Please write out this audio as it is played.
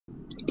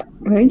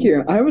Thank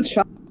you. I have a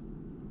child.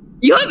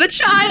 You have a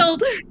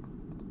child!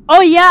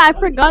 Oh yeah, I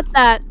forgot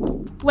that.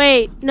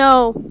 Wait,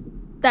 no.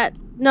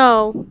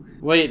 No.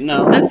 Wait,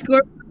 no. That's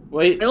Scorp.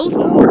 Wait, Child?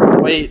 no.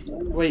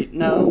 Wait,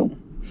 no.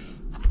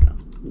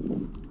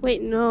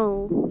 Wait,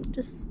 no.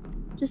 Just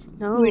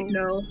no. Wait,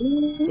 no.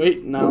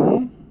 Wait,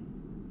 no.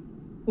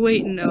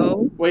 Wait,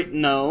 no. Wait,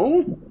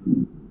 no.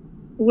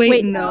 Wait,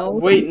 Wait, no.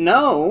 Wait,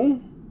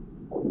 no.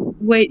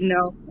 Wait,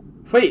 no.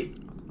 Wait,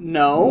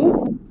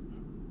 no.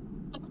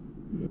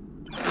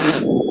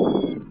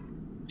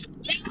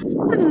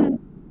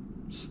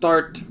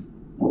 Start.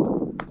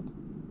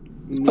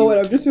 Mute. Oh wait,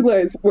 I've just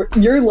realized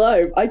you're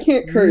live. I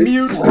can't curse.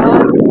 Mute.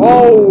 God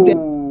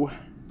Oh.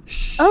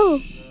 Shh.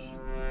 Oh.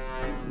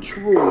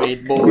 True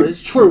mate,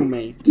 boys. True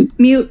mate.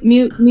 Mute,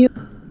 mute, mute.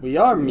 We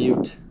are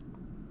mute.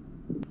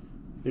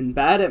 Been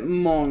bad at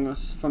Among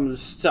Us from the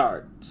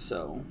start,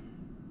 so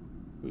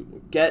we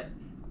will get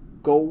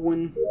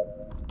going.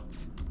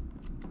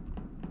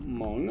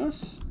 Among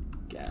Us?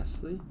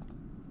 Ghastly.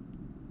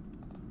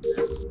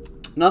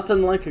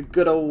 Nothing like a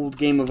good old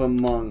game of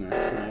Among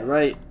Us, am I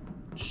right?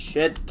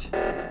 Shit.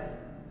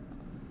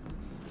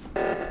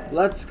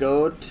 Let's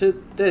go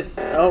to this.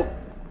 Oh.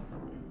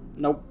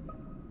 Nope.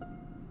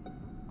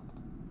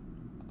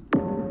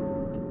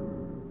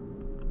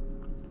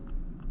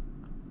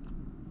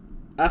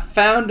 I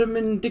found him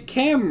in the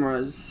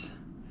cameras.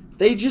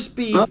 They just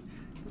be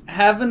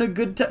having a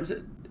good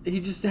time. He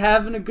just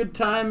having a good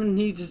time and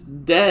he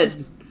just dead.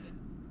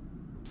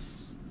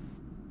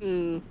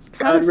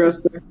 God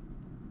rest her.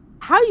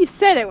 How you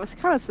said it was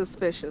kind of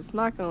suspicious,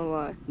 not gonna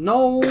lie.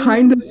 No.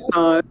 Kinda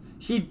saw it.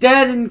 He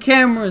dead in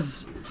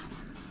cameras.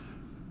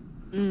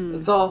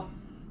 That's all.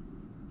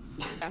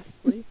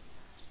 Ghastly.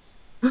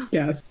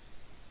 Yes.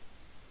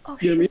 Oh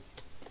You hear shoot. me?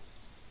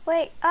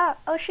 Wait,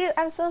 oh shoot,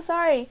 I'm so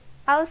sorry.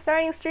 I was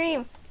starting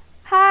stream.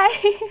 Hi.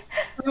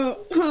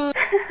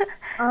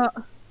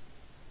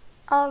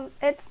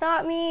 It's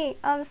not me.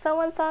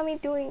 Someone saw me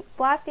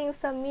blasting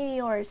some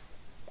meteors,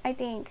 I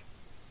think.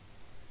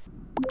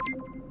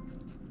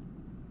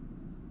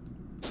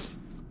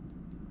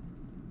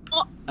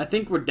 I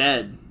think we're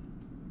dead.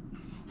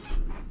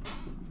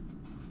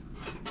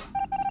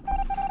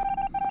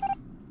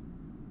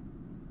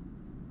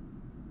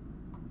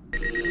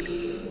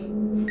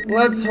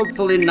 Let's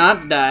hopefully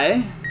not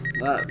die.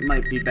 That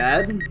might be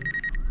bad.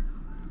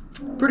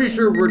 Pretty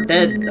sure we're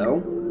dead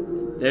though.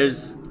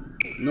 There's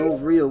no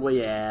real way.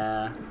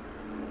 Yeah.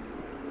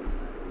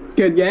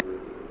 Good game.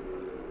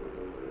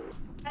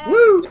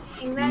 Woo!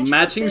 Matching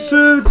Matching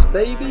suits. suits,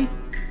 baby.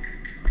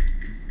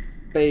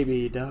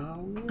 Baby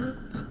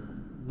dolls.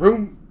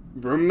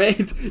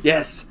 Roommate?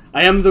 Yes,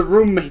 I am the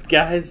roommate,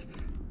 guys.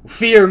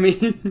 Fear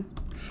me.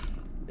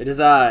 It is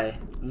I,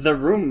 the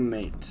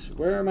roommate.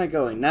 Where am I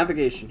going?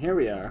 Navigation, here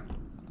we are.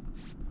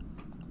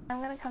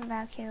 I'm gonna come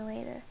back here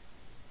later.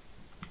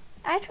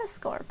 I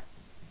trust Scorp.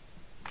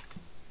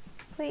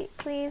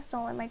 Please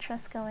don't let my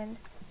trust go in.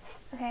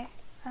 Okay.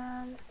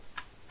 I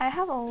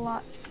have a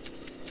lot.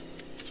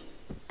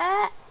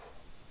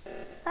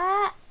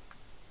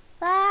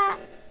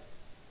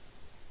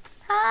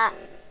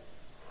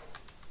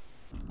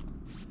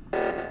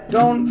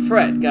 Don't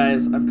fret,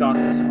 guys. I've got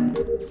this one.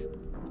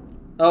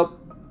 Oh.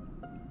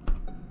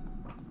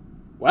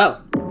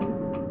 Well.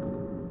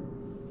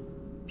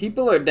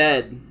 People are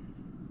dead.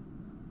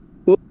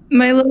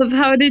 My love,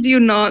 how did you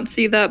not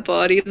see that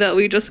body that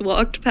we just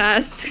walked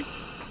past?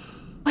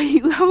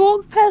 You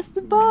walked past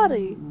the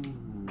body.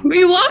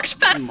 We walked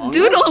past Among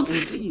Doodles!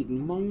 Us, indeed.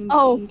 Among Us,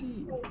 Oh.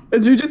 indeed.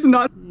 Did you just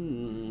not?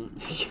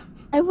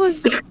 I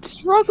was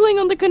struggling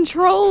on the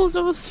controls.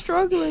 I was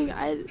struggling.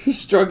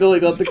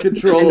 Struggling on the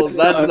controls.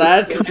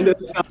 That's Kinda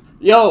sucks.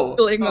 yo.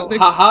 Struggling on the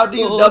How do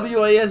you controls.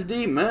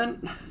 WASD,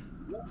 man?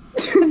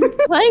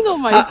 playing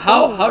on my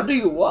phone. How do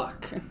you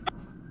walk?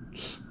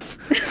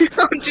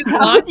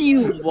 How do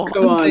you walk?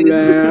 Come on,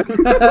 man.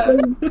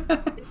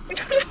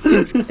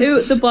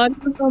 The body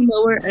was on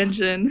lower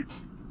engine.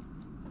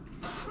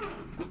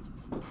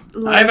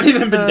 I haven't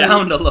even been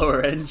down to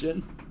lower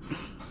engine.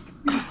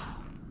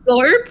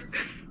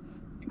 Scorp?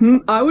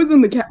 I was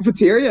in the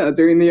cafeteria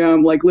during the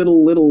like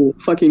little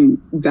fucking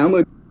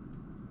download.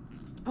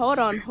 Hold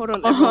on.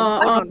 everyone,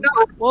 Uh-huh,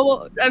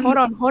 Whoa, hold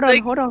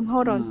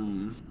on.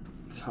 Hmm.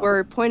 It's hard.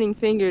 We're pointing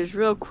fingers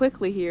real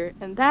quickly here,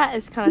 and that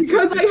is kind of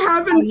Because I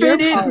haven't been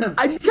in.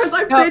 Because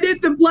I've been in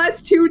the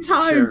last 2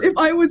 times. Sure. If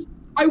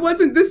I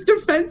wasn't this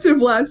defensive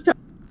last time.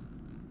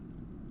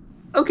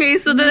 Okay,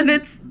 so then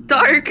it's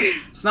dark.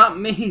 It's not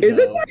me. Is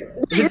it?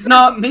 though. It's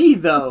not me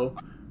though.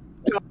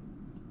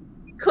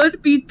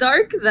 Could be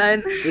dark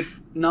then.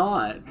 It's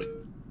not.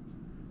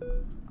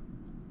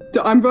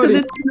 I'm Because voting.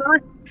 it's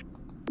not.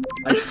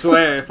 I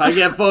swear, if I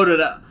get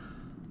voted out.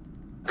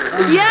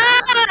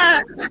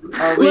 Yeah!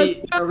 Are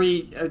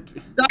we?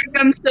 Dark,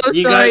 I'm so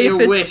You sorry got your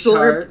if it's wish, Scorp.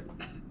 heart.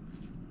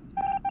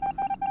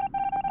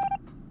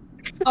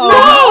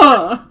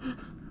 Oh,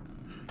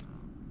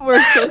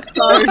 we're so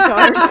sorry,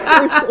 Dark.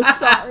 We're so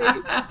sorry.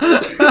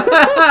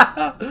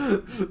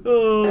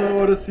 Oh, I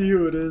want to see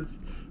who it is.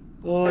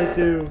 Oh, I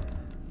do.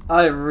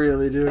 I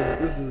really do.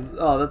 This is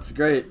that's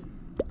great.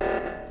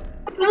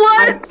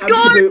 What? Score!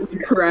 Absolutely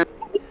correct.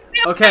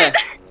 Okay.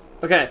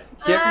 Okay.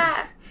 Here.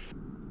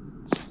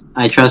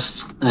 I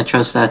trust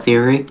that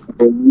theory.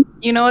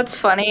 You know what's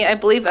funny? I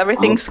believe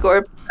everything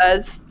Scorp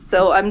says,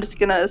 so I'm just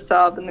gonna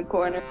sob in the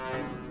corner.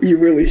 You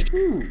really should.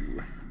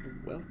 Ooh,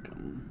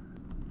 welcome.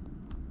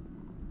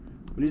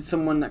 We need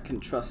someone that can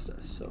trust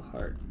us so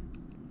hard.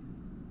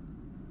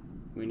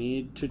 We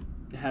need to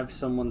have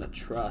someone that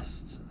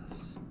trusts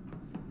us.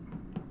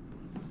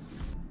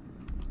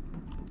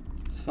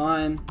 It's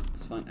fine.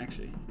 It's fine.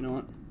 Actually, you know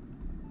what?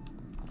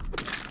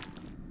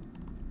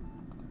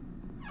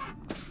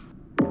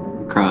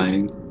 I'm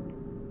crying.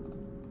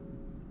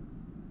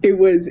 It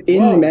was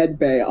in Whoa.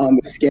 medbay on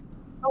the scan.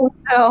 Oh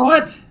no.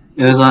 What?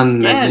 It was on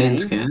Scanning? Medbay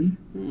Scan.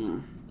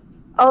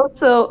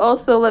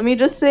 Also, let me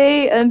just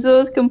say,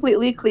 Enzo is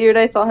completely cleared.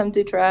 I saw him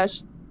do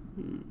trash.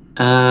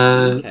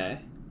 Okay.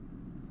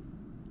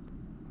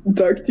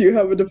 Dark, do you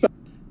have a defense?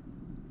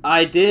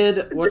 I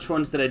did. Which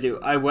ones did I do?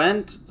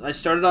 I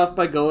started off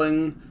by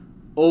going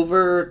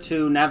over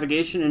to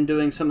navigation and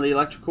doing some of the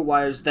electrical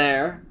wires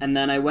there, and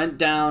then I went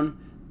down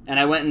and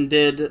I went and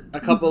did a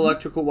couple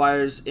electrical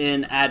wires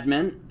in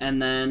admin,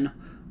 and then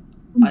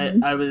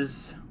I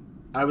was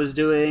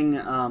doing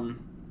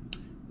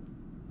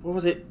what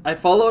was it? I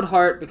followed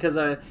Hart because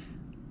I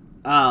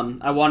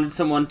wanted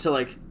someone to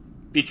like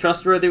be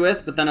trustworthy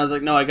with, but then I was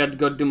like, no, I got to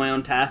go do my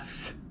own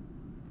tasks.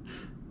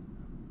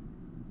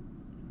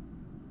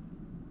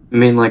 I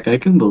mean, like, I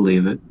can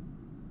believe it.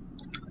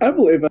 I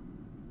believe it.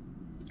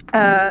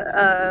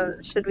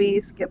 Should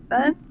we skip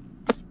that?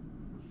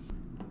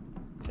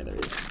 Okay, there he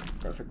is.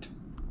 Perfect.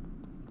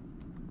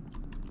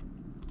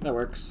 That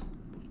works.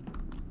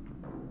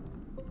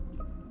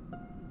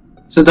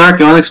 So, Dark,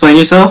 you want to explain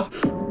yourself?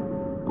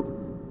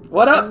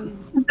 What up?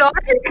 Dark!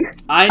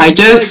 I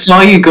just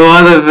saw you go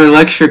out of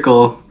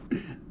electrical.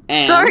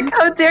 And Dark,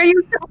 how dare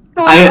you tell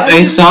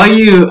I saw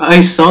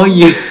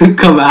you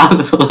come out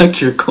of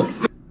electrical.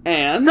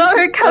 and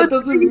Dark, how that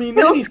doesn't dare you mean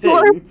kill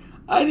Scorp? anything.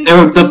 I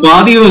didn't The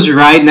body was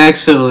right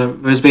next to it.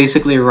 Was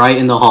basically right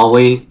in the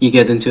hallway. You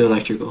get into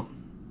electrical.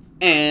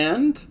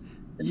 And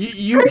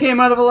you came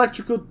out of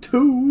electrical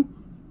too.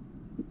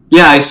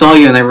 Yeah, I saw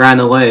you and I ran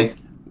away.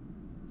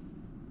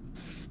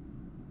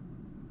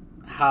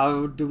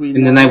 How do we?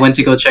 And then I went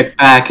to go check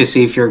back to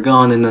see if you're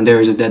gone, and then there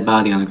was a dead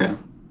body on the ground.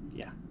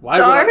 Yeah.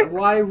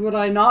 Why would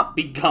I not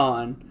be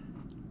gone?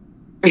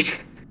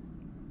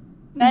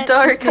 That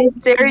Dark, just how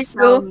made dare you you?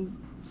 sound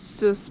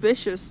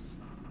suspicious.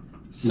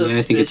 Yeah,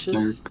 I think it's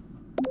Suspicious. Dark.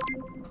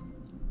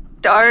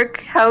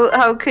 Dark,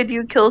 how could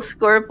you kill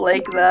Scorp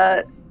like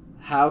that?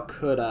 How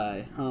could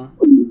I? Huh?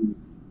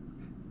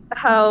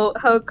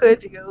 How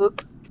could you?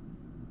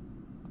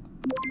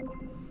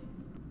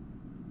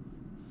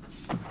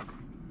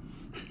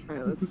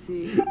 Alright, let's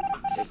see if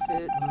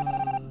it's.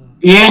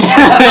 Yeah.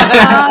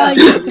 Ah,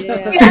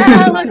 yeah.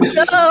 Yeah,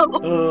 let's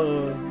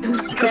go!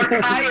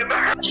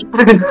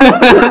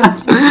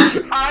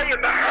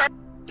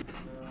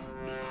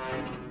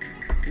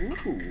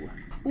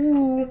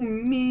 Ooh,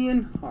 me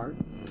and Hart.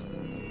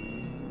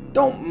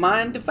 Don't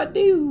mind if I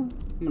do.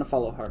 I'm gonna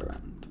follow Hart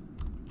around.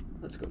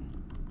 Let's go.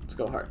 Let's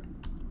go, Hart.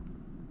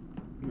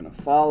 I'm gonna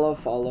follow.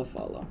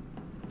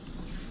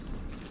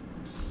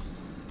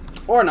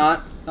 Or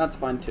not. That's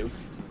fine too.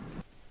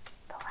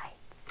 The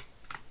lights.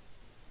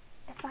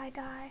 If I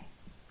die,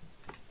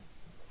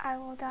 I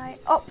will die.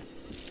 Oh!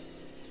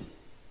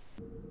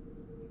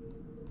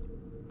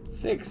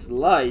 Fix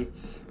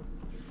lights?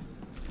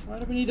 Why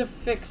do we need to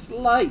fix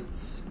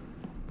lights?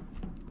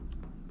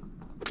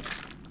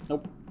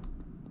 Nope.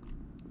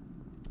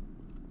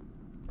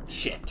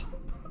 Shit.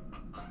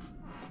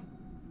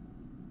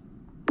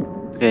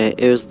 Okay,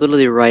 it was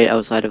literally right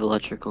outside of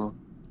electrical.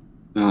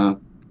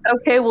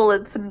 Okay, well,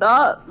 it's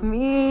not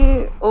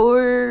me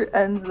or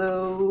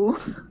Enzo.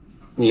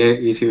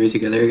 You two were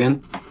together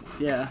again?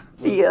 Yeah.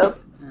 Yep.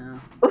 Yeah.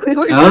 We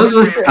were I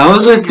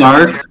was with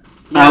Dark.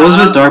 I was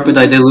with Dark, but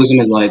I did lose him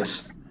in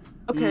lights.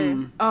 Okay.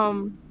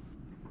 Hmm.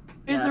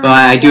 Here's Yeah. the But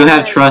I do reason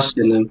have why- trust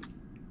in them.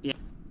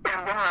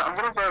 I'm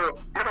gonna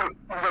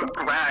vote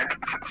black.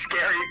 It's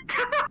scary.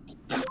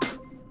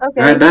 Okay.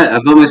 Alright, bet. I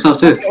vote myself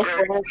too.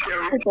 Scary,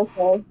 scary. It's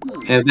okay.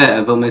 Yeah, bet.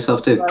 I vote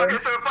myself too. Okay,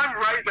 so if I'm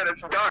right, then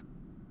it's dark.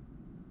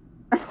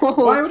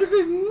 Why would it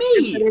be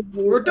me?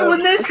 We're doing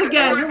this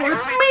again.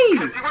 It's me.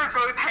 Because you were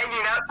both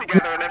hanging out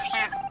together, and if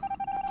he's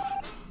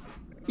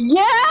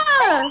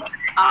Yeah!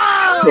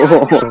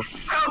 oh,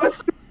 so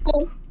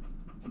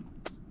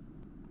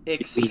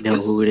We know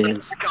who it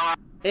is. dark,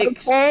 Hey,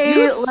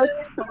 Excuse.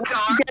 let's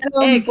dark, get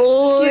 'em,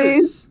 boys!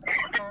 Excuse.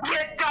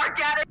 get dark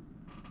at it.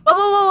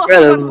 Whoa,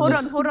 Get him. hold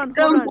on.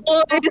 Them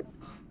boys!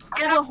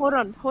 Hold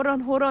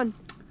on.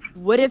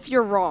 What if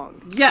you're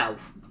wrong? Yeah.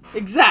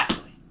 Exactly.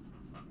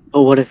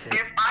 Oh, what if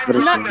If I'm What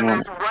is wrong, it then now?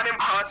 there's one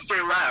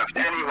imposter left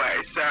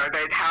anyway, so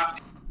they'd have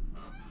to.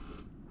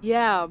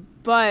 Yeah,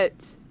 but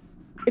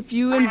if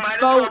you We might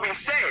as well vote, be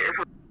safe.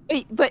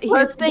 wait, but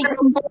here's the thing. Let's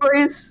get 'em,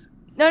 boys!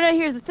 No,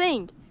 here's the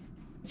thing.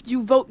 If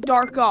you vote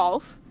Dark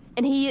off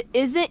and he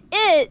isn't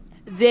it,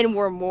 then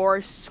we're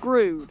more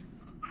screwed.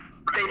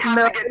 They'd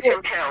have to get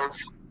 2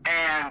 kills,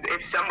 and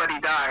if somebody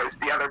dies,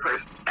 the other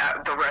person,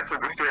 the rest of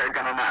the 3 are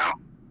gonna know.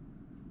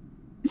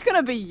 It's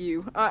gonna be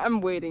you.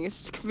 I'm waiting. It's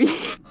just gonna be.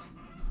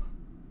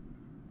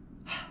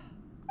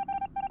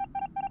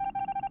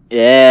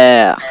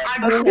 Yeah.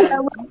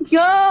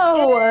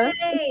 Go!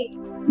 Yay!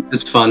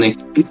 It's funny.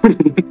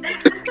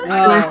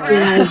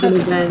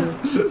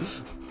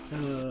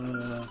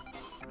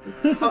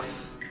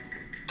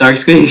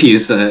 Dark's gonna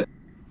use that.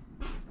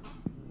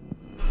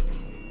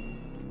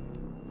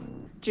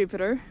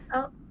 Jupiter.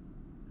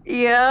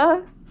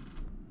 Yeah?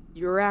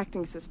 You're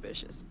acting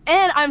suspicious.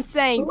 And I'm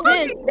saying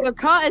this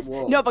because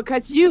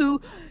because you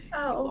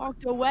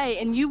walked away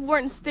and you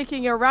weren't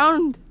sticking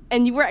around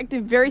and you were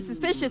acting very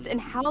suspicious.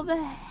 And how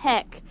the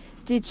heck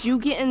did you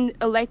get in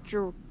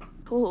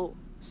electrical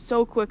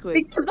so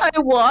quickly? Because I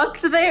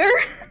walked there?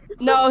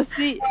 No,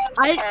 see,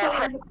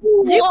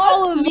 you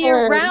follow me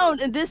around,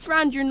 and this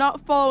round you're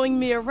not following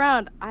me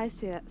around. I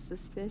say that's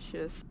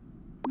suspicious.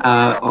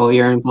 Oh,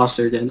 you're an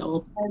imposter then.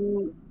 Oh.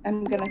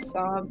 I'm gonna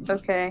sob.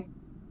 Okay.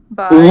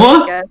 Bye.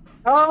 What? I guess.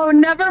 Oh,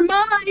 never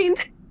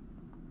mind!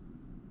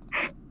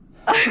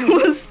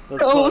 I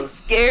was so close.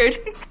 scared.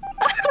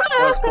 That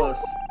was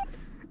close.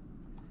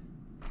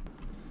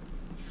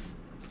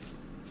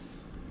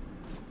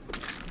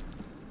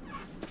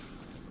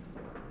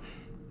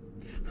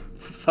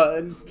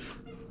 Fun.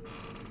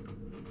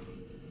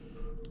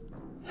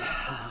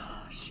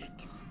 Shit.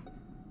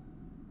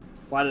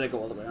 Why did I go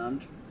all the way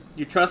around?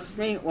 You trust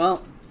me?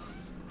 Well,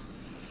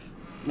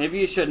 maybe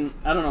you shouldn't.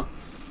 I don't know.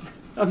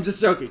 I'm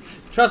just joking.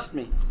 Trust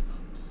me.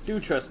 Do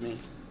trust me.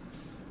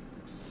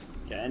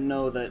 Okay, I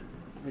know that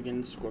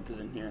friggin' Scorp is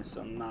in here, so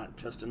I'm not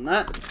trusting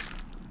that.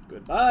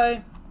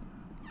 Goodbye.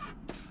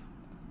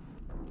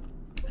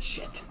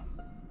 Shit.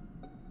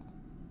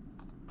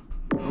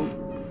 Oh.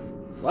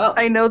 Well.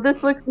 I know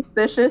this looks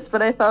suspicious,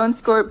 but I found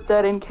Scorp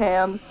dead in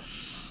cams.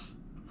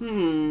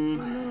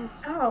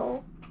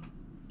 Oh.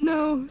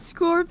 No,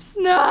 Scorps,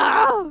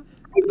 no!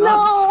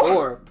 Not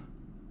Scorp.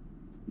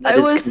 I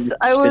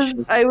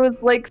was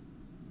like,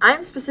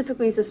 I'm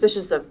specifically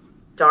suspicious of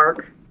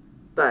Dark,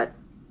 but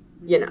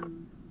you know.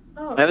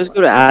 I always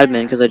go to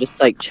admin because I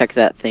just like check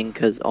that thing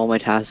because all my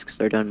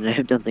tasks are done and I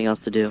have nothing else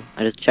to do.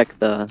 I just check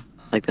the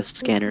the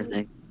scanner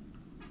thing.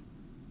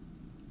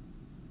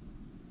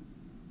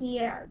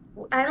 Yeah,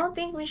 I don't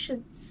think we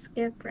should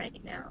skip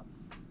right now,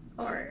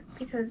 or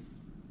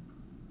because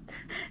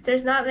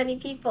there's not many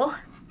people.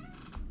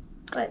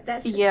 But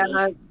that's just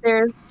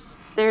me.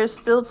 There's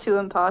still 2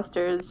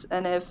 imposters,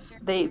 and if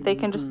they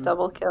can just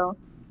double kill.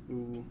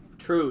 Ooh.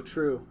 True.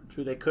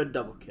 They could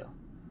double kill.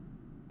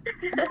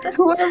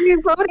 Who are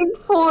you voting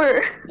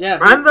for? Yeah.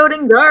 I'm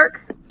voting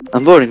Dark.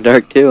 I'm voting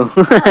Dark too.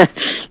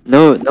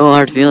 no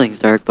hard feelings,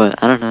 Dark, but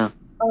I don't know.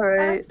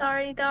 Alright. I'm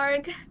sorry,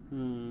 Dark.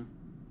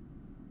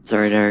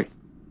 Sorry, Dark.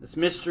 This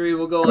mystery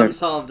will go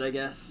unsolved, I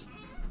guess.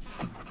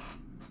 There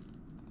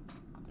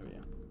we go.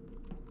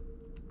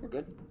 We're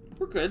good.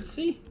 We're good,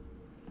 see?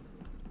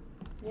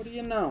 What do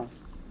you know?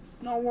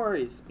 No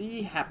worries.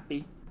 Be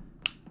happy.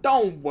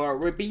 Don't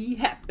worry, be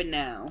happy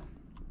now.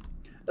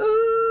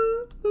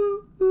 Ooh,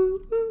 ooh,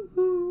 ooh,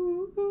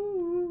 ooh, ooh,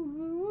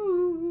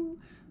 ooh.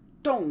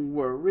 Don't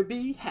worry,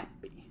 be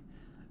happy.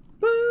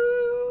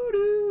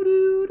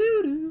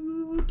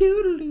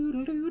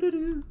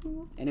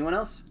 Anyone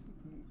else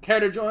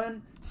care to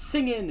join?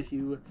 Sing in if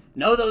you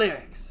know the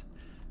lyrics.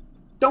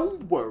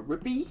 Don't worry,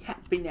 be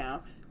happy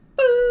now.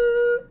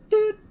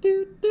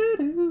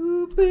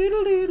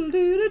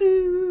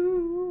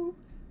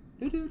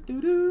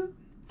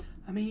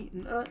 I'm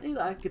eating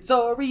like it's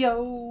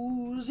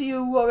Oreos.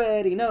 You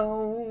already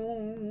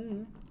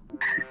know.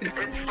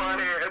 It's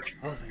funny.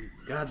 Oh, thank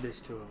God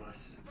there's 2 of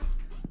us.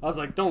 I was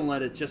like, don't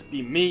let it just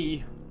be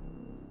me.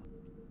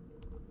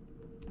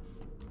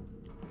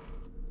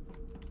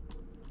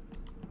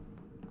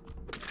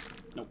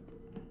 Nope.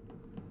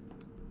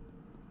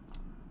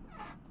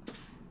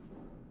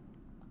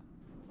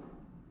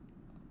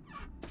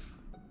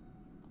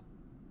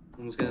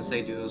 I'm just gonna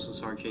say Doodles will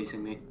start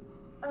chasing me.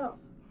 Oh.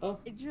 Oh.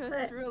 I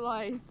just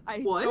realized I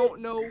What? don't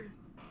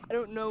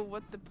know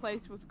what the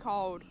place was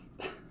called.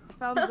 I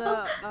found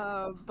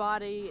the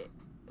body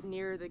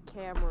near the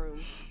cam room.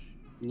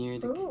 Near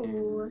the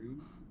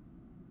room?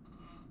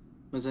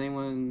 Was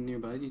anyone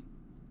nearby? Did you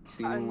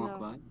see anyone walk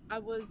by? I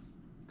was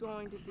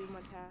going to do my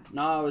task.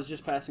 No, I was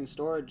just passing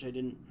storage. I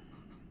didn't.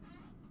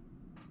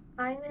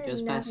 I'm in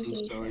Just passing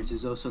navigation. storage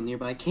is also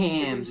nearby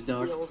cams,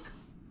 Dark.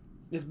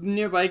 Is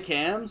nearby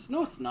cams?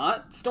 No, it's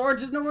not.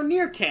 Storage is nowhere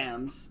near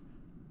cams.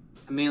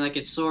 I mean, like,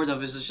 it's sort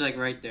of. It's just, like,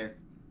 right there.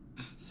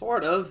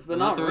 Sort of, but I'm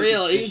not throwing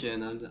really.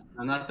 Suspicion.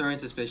 I'm not throwing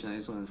suspicion. I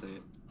just want to say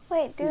it.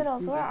 Wait,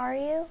 Doodles, where are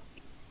you?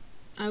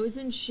 I was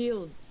in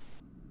Shields.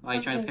 Are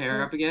you trying to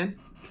pair up again?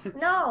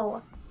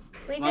 No!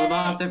 We What did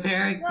about it! they're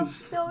pairing?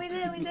 No, we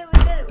did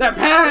it! They're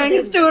pairing!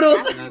 It's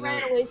Doodles! He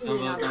ran away from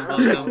me now.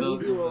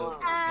 Don't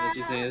vote. As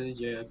you say, this is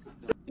Jab.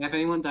 Yeah, if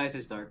anyone dies,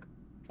 it's Dark.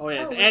 Oh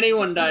yeah, if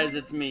anyone dies,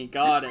 it's me.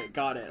 Got it.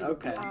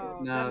 Okay.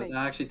 No,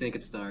 I actually think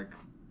it's Dark.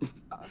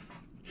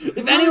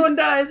 If anyone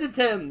dies, it's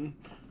him.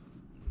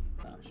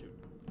 Oh shoot.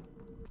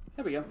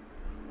 There we go.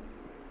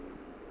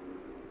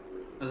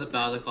 I was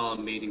about to call a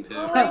meeting too.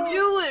 I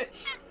knew it.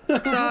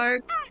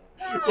 Dark.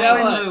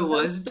 Yeah, so it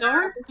was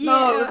dark?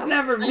 No, it was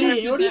never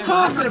me. What are you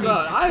talking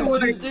about? I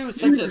wouldn't do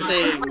such a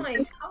thing. Oh my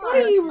god. What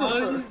are you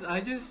referring?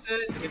 I just said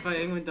if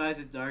anyone dies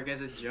it's dark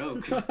as a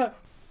joke. What?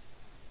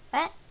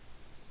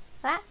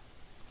 What?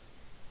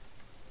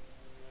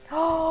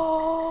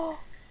 Oh!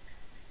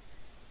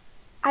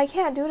 I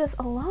can't do this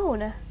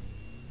alone.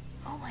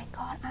 Oh my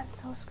god, I'm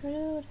so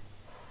screwed.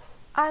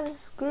 I'm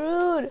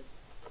screwed.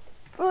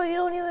 Bro, you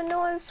don't even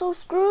know I'm so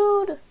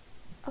screwed.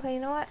 Okay, you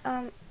know what?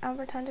 I'll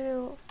pretend to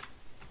do...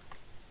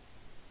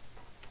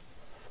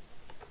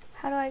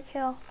 How do I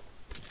kill?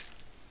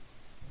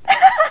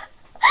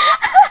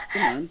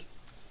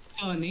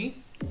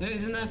 Funny?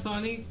 Isn't that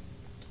funny?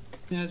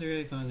 That's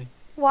really funny.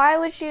 Why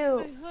would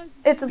you?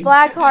 It's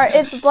Blackheart.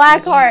 It's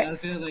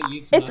Blackheart.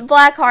 It's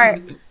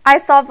Blackheart. I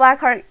saw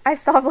Blackheart. I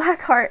saw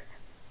Blackheart.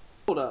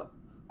 Hold up.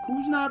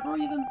 Who's not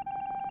breathing?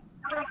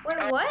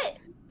 Wait, what?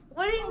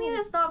 What do you mean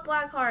it's not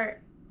Blackheart?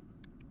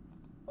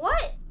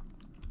 What?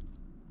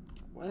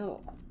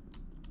 Well.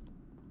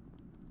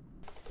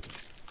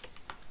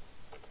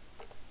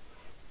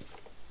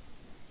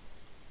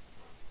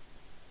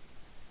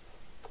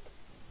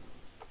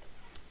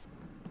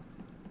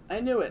 I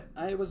knew it.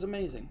 I was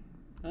amazing.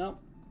 Oh,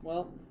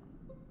 well.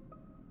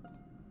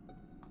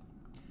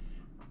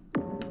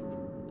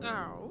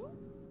 Ow.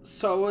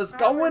 So I was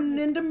going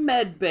into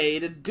medbay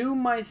to do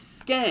my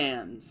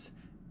scans,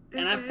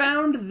 and I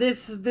found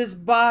this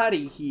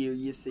body here,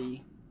 you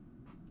see.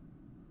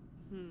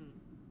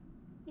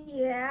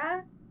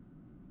 Yeah.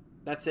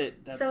 That's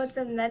it. So it's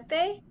in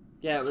medbay?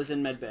 Yeah, it was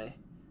in medbay.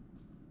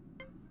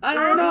 I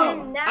don't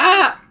know.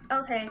 Ah!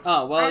 Okay.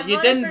 Oh, well,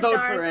 you didn't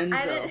vote for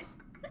Enzo.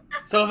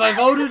 So if I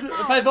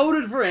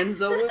voted for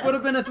Enzo, it would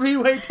have been a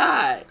three-way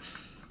tie.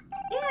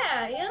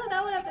 Yeah, you know,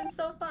 that would have been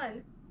so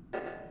fun.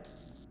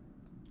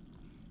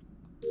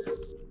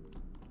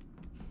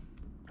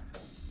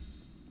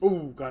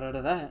 Ooh, got out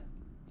of that.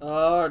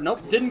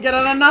 Nope, didn't get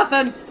out of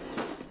nothing.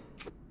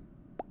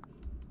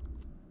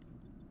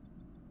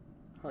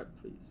 Heart,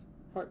 please.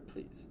 Heart,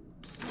 please.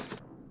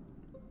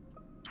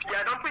 Yeah,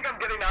 I don't think I'm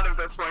getting out of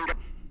this one.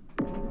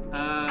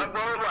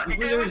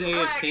 Jupiter was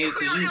AFK,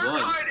 so you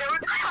won.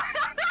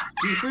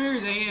 Jupiter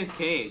is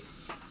AFK,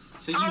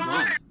 so you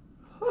won.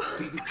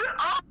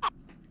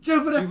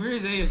 Jupiter! Jupiter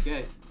is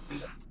AFK.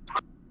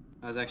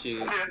 I was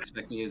actually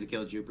expecting you to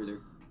kill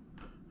Jupiter.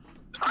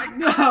 I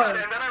thought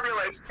it, and then I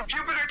realized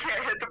Jupiter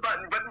can't hit the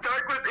button, but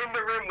Dark was in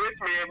the room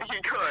with me and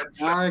he could.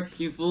 So. Dark,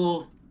 you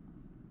fool.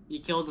 You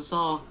killed us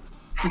all.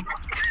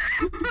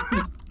 We're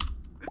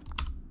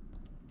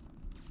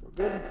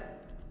good.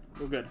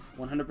 We're good.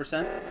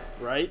 100%.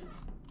 Right?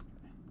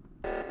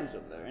 Who's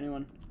over there?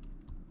 Anyone?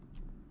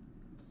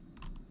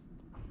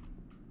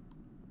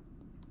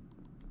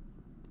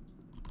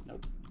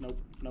 Nope. Nope.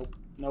 Nope.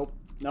 Nope.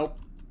 Nope.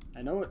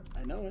 I know it.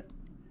 I know it.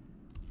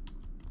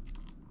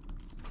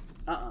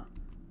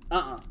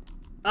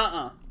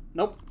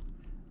 Nope.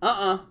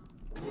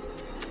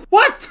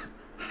 What?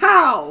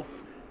 How?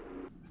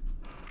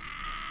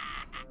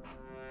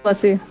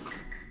 Bless you.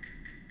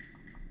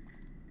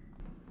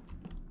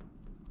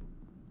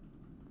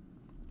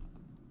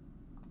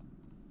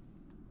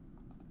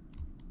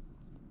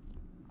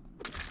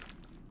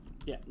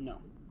 Yeah, no.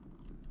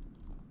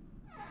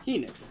 He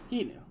knew.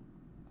 He knew.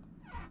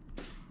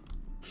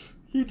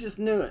 He just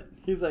knew it.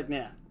 He's like,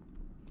 nah.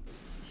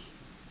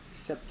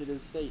 Accepted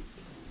his fate.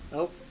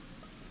 Oh.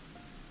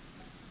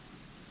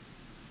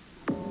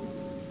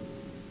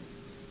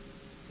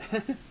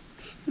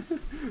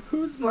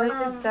 Who's Mark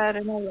is dead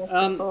and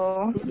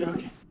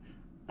okay.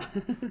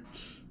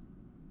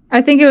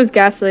 I think it was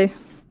Ghastly.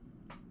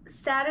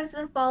 Saturn's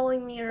been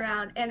following me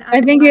around, and I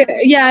think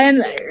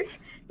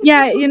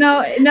yeah, you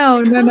know,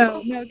 no,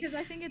 because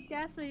I think it's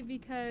Ghastly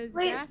because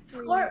wait,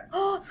 Ghastly...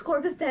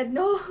 Scorp is dead.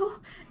 No,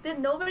 did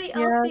nobody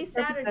else see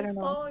Saturn just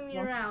following me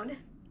around?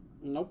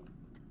 Nope.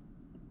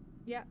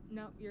 Yeah,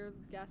 no, you're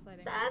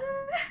gaslighting.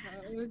 Saturn.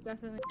 No, it was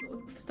definitely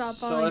stop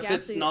So following if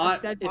Ghastly.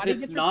 if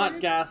it's not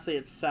Ghastly,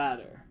 it's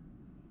Saturn.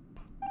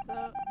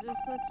 So just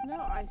let you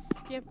know, I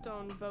skipped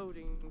on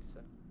voting.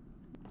 So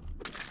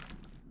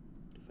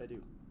If I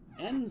do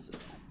Enzo,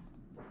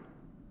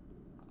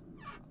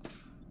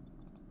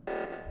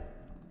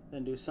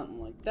 then do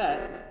something like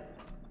that.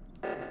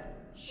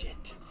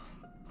 Shit.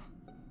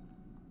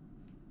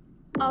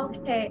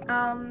 Okay,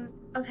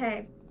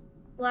 okay.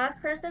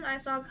 Last person I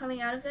saw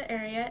coming out of the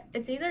area,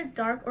 it's either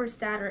Dark or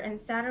Saturn, and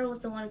Saturn was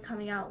the one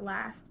coming out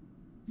last.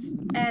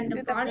 And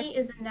the body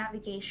is in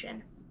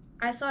navigation.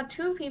 I saw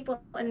two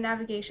people in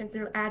navigation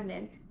through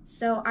admin,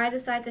 so I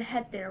decided to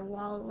head there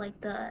while like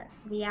the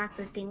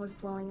reactor thing was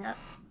blowing up.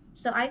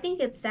 So I think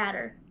it's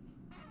Saturn.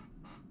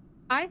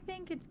 I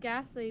think it's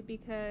Ghastly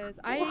because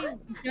I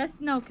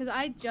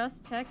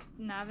just checked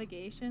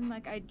navigation,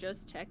 like I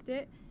just checked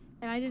it,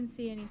 and I didn't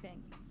see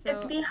anything. So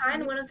It's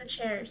behind one of the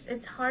chairs.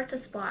 It's hard to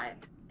spot.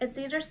 It's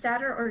either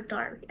Saturn or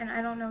Dark, and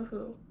I don't know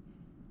who.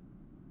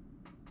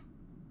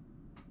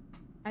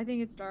 I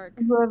think it's Dark.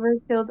 Whoever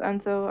killed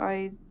Enzo,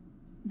 I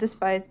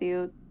despise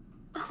you.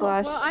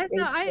 Slash.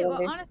 Well,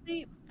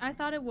 honestly, I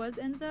thought it was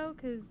Enzo,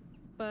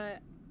 but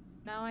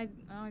now I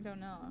don't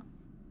know.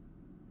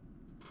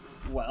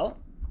 Well,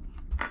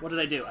 what did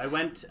I do? I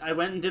went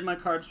and did my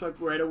card swipe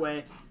right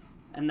away,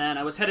 and then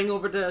I was heading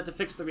over to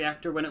fix the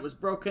reactor when it was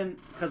broken,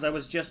 because I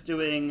was just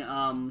doing,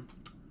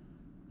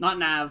 not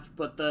nav,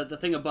 but the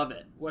thing above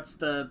it. What's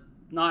the,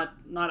 not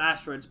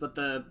asteroids, but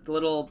the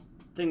little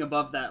thing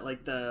above that,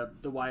 like the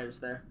wires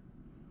there.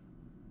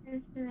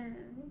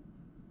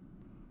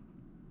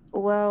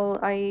 Well,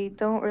 I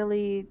don't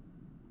really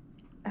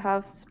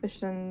have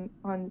suspicion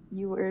on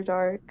you or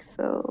Dark,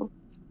 so...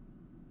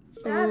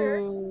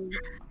 Saturn.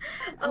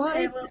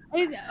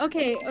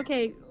 Okay,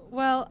 okay.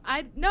 Well,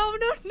 no,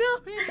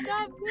 it's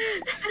not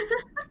me.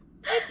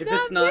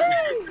 It's not.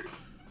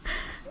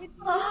 It's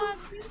not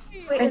me.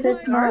 Wait, if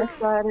it's not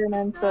Saturn,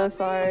 I'm so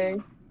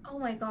sorry. Oh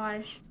my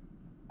gosh.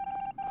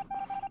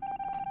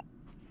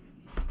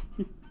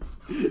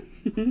 Get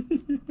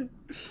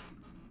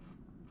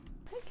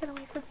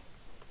away from me.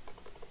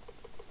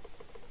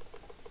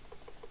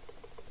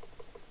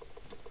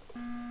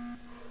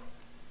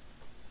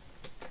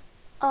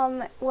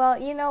 Well,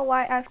 you know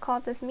why I've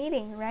called this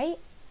meeting, right?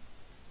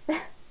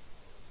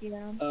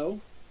 Yeah. Oh?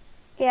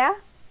 Yeah?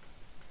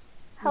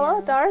 Hello,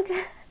 Yeah. Dark.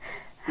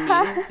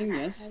 Hi.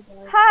 Yes.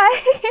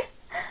 Hi.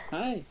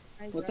 Hi.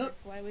 What's up?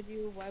 Why would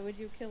you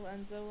kill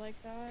Enzo like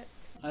that?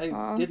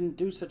 I didn't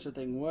do such a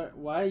thing.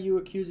 Why are you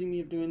accusing me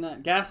of doing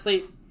that?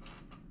 Gaslight,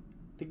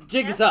 the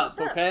jig is up,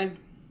 okay?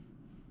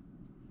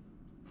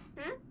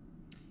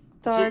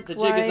 Dark, the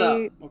jig is up,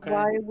 okay?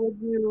 Why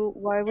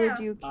would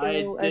you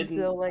kill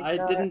Enzo like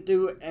that? I didn't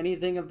do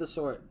anything of the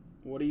sort.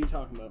 What are you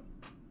talking about?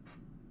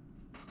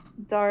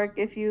 Dark,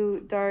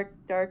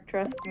 Dark,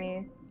 trust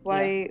me.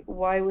 Why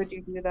would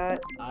you do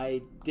that?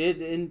 I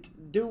didn't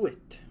do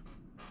it.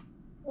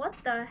 What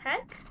the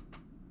heck?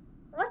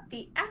 What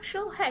the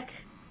actual heck?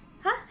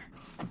 Huh?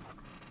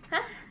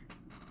 Huh?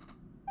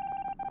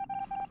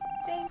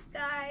 Thanks,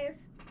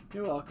 guys.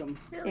 You're welcome.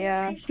 Really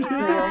Yeah. appreciate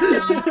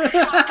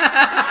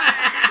that.